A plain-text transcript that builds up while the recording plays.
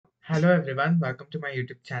Hello everyone, welcome to my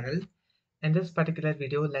YouTube channel. In this particular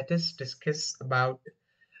video, let us discuss about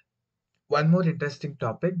one more interesting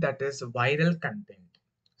topic, that is viral content.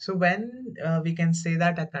 So when we can say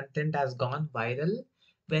that a content has gone viral,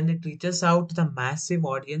 when it reaches out to the massive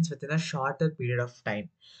audience within a shorter period of time.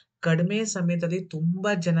 ಕಡಿಮೆ ಸಮಯದಲ್ಲಿ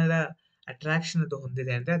ತುಂಬಾ ಜನರ attraction ಅದು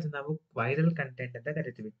ಹೊಂದಿದೆ ಅಂದ್ರೆ ಅದು ನಾವು viral content ಅಂತ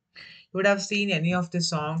ಕರಿತೀವಿ. You would have seen any of the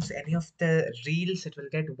songs, any of the reels, it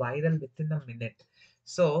will get viral within a minute.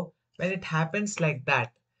 So when it happens like that,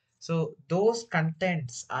 so those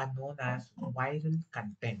contents are known as viral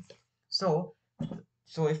content. So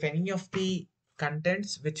if any of the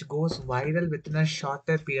contents which goes viral within a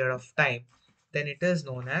shorter period of time, then it is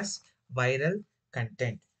known as viral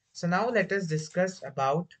content. So now let us discuss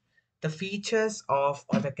about the features of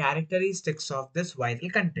or the characteristics of this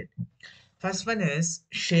viral content. First one is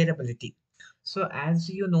shareability. So as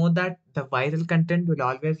you know that the viral content will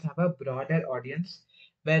always have a broader audience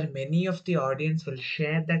where many of the audience will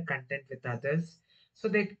share that content with others. So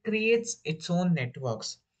that creates its own networks.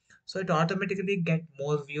 So it automatically get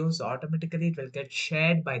more views, automatically it will get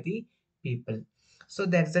shared by the people. So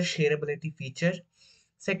that's the shareability feature.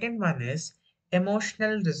 Second one is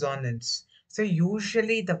emotional resonance. So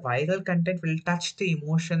usually the viral content will touch the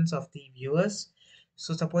emotions of the viewers.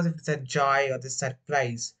 So suppose if it's a joy or the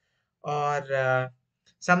surprise or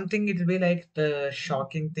something, it will be like the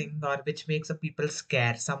shocking thing or which makes the people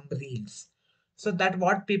scared, some reels. So that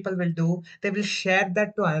what people will do, they will share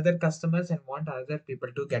that to other customers and want other people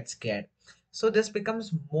to get scared. So this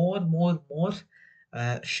becomes more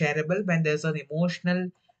shareable when there's an emotional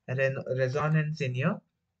resonance in your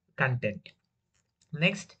content.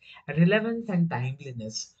 Next, relevance and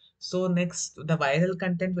timeliness. So next, the viral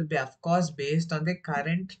content will be of course based on the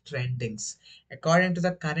current trendings. According to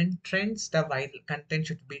the current trends, the viral content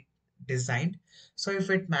should be designed. So if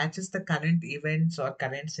it matches the current events or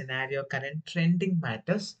current scenario, current trending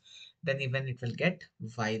matters, then even it will get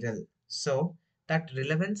viral. So that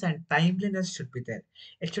relevance and timeliness should be there.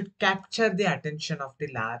 It should capture the attention of the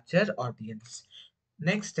larger audience.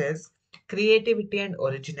 Next is creativity and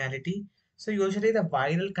originality. So usually the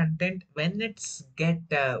viral content, when it's get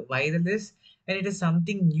viral, is when it is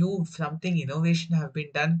something new, something innovation have been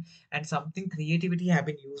done, and something creativity have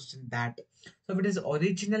been used in that. So if it is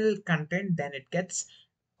original content, then it gets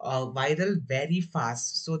viral very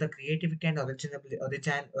fast. So the creativity and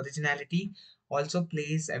originality also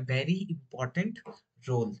plays a very important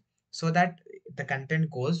role, so that the content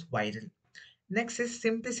goes viral. Next is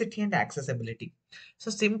simplicity and accessibility. So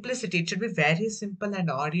simplicity, it should be very simple and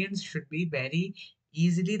audience should be very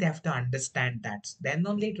easily, they have to understand that. Then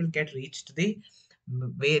only it will get reached to the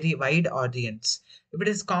very wide audience. If it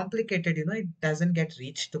is complicated, it doesn't get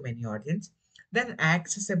reached to many audience. Then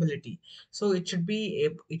accessibility. So it should be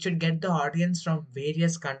it should get the audience from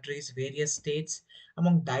various countries, various states,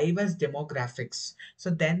 among diverse demographics.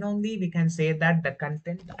 So then only we can say that the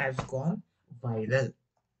content has gone viral.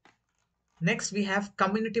 Next, we have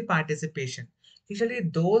community participation. Usually,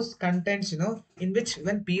 those contents, in which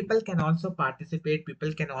when people can also participate,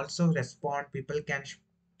 people can also respond, people can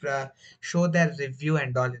uh, show their review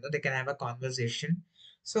and all, they can have a conversation.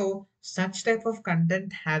 So, such type of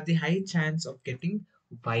content have the high chance of getting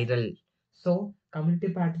viral. So, community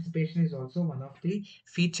participation is also one of the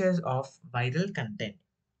features of viral content.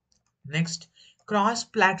 Next,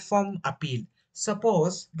 cross-platform appeal.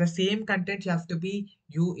 Suppose the same content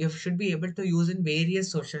you should be able to use in various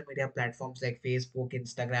social media platforms like Facebook,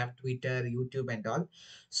 Instagram, Twitter, YouTube, and all.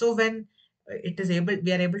 So when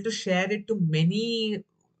we are able to share it to many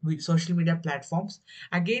social media platforms.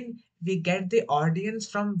 Again, we get the audience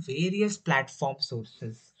from various platform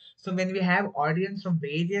sources. So when we have audience from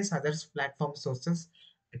various other platform sources,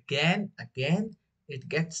 again, it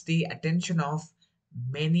gets the attention of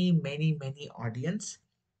many audience.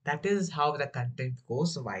 That is how the content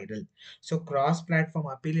goes viral. So cross platform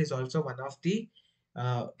appeal is also one of the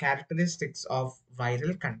characteristics of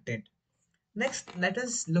viral content. Next, let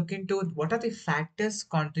us look into what are the factors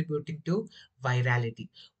contributing to virality.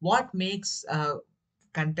 What makes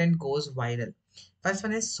content goes viral? First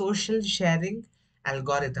one is social sharing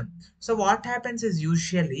algorithm. So what happens is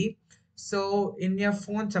usually, so in your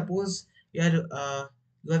phone, suppose you're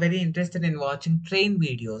very interested in watching train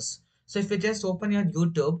videos. So if you just open your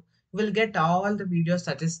YouTube, you will get all the videos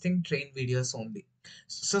suggesting train videos only.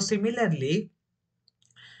 So similarly,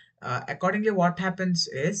 accordingly, what happens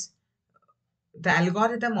is the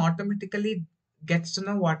algorithm automatically gets to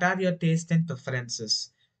know what are your taste and preferences.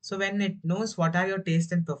 So when it knows what are your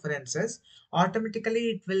taste and preferences, automatically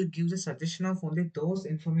it will give the suggestion of only those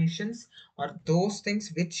informations or those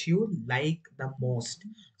things which you like the most.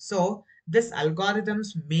 So This algorithms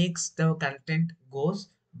makes the content goes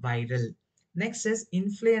viral. Next is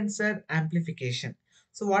influencer amplification.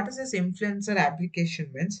 So what is this influencer application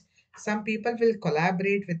means? Some people will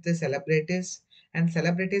collaborate with the celebrities, and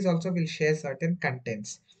celebrities also will share certain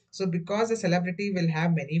contents. So because the celebrity will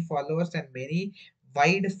have many followers and many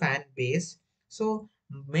wide fan base, so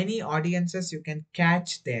many audiences you can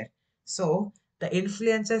catch there. So the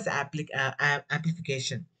influencers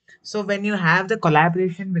amplification. So when you have the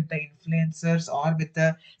collaboration with the influencers or with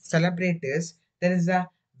the celebrities, there is a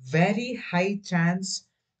very high chance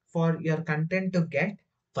for your content to get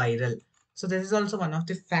viral. So this is also one of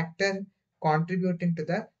the factor contributing to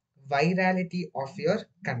the virality of your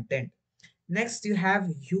content. Next, you have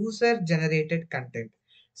user generated content.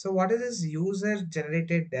 So what is this user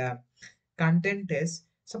generated content is?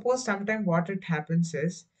 Suppose sometime what it happens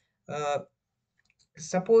is, uh,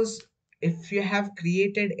 suppose if you have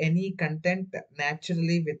created any content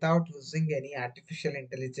naturally without using any artificial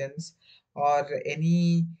intelligence or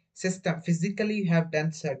any system, physically you have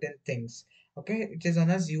done certain things, okay, it is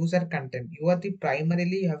known as user content. You are the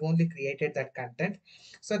primarily you have only created that content,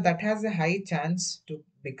 so that has a high chance to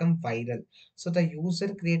become viral. So the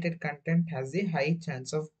user created content has a high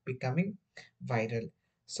chance of becoming viral.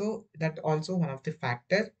 So that also one of the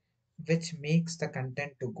factor which makes the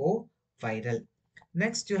content to go viral.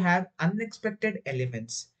 Next, you have unexpected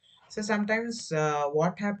elements. So sometimes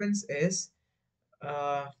what happens is,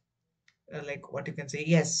 uh, like what you can say,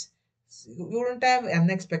 yes, you wouldn't have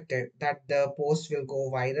unexpected that the post will go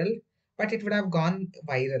viral, but it would have gone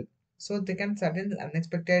viral. So they can certain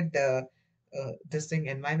unexpected this thing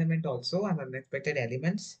environment also and unexpected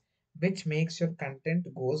elements which makes your content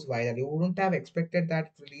goes viral. You wouldn't have expected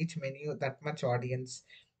that to reach many that much audience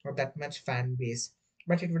or that much fan base,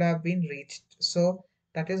 but it would have been reached. So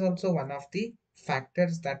that is also one of the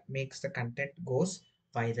factors that makes the content goes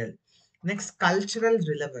viral. Next, cultural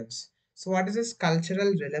relevance. So what is this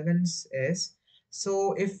cultural relevance is?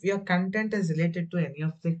 So if your content is related to any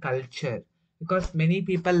of the culture, because many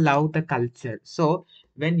people love the culture. So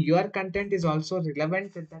when your content is also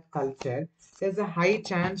relevant with that culture, there's a high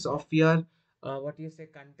chance of your what you say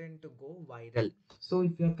content to go viral. So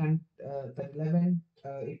if your the relevant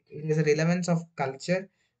it is a relevance of culture,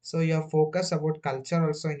 so your focus about culture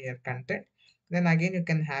also in your content, then again you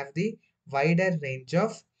can have the wider range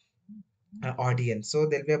of audience. So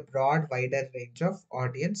there'll be a broad, wider range of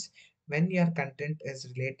audience when your content is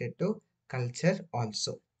related to culture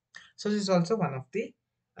also. So this is also one of the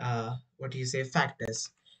what do you say factors.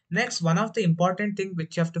 Next, one of the important thing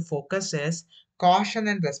which you have to focus is caution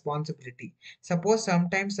and responsibility. Suppose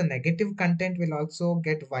sometimes the negative content will also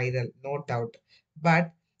get viral, no doubt,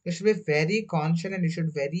 but you should be very conscious and you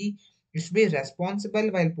should be responsible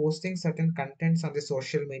while posting certain contents on the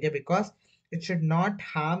social media, because it should not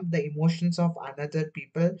harm the emotions of another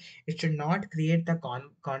people. It should not create the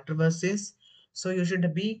controversies. So you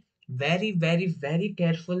should be very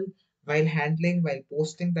careful while handling while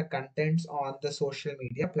posting the contents on the social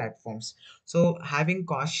media platforms. So having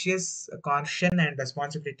caution and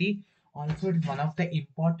responsibility also is one of the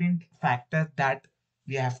important factors that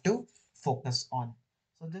we have to focus on.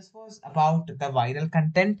 So this was about the viral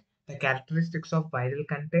content, the characteristics of viral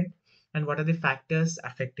content, and what are the factors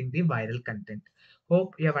affecting the viral content.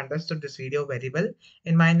 Hope you have understood this video very well.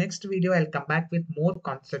 In my next video, I'll come back with more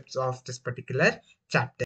concepts of this particular chapter.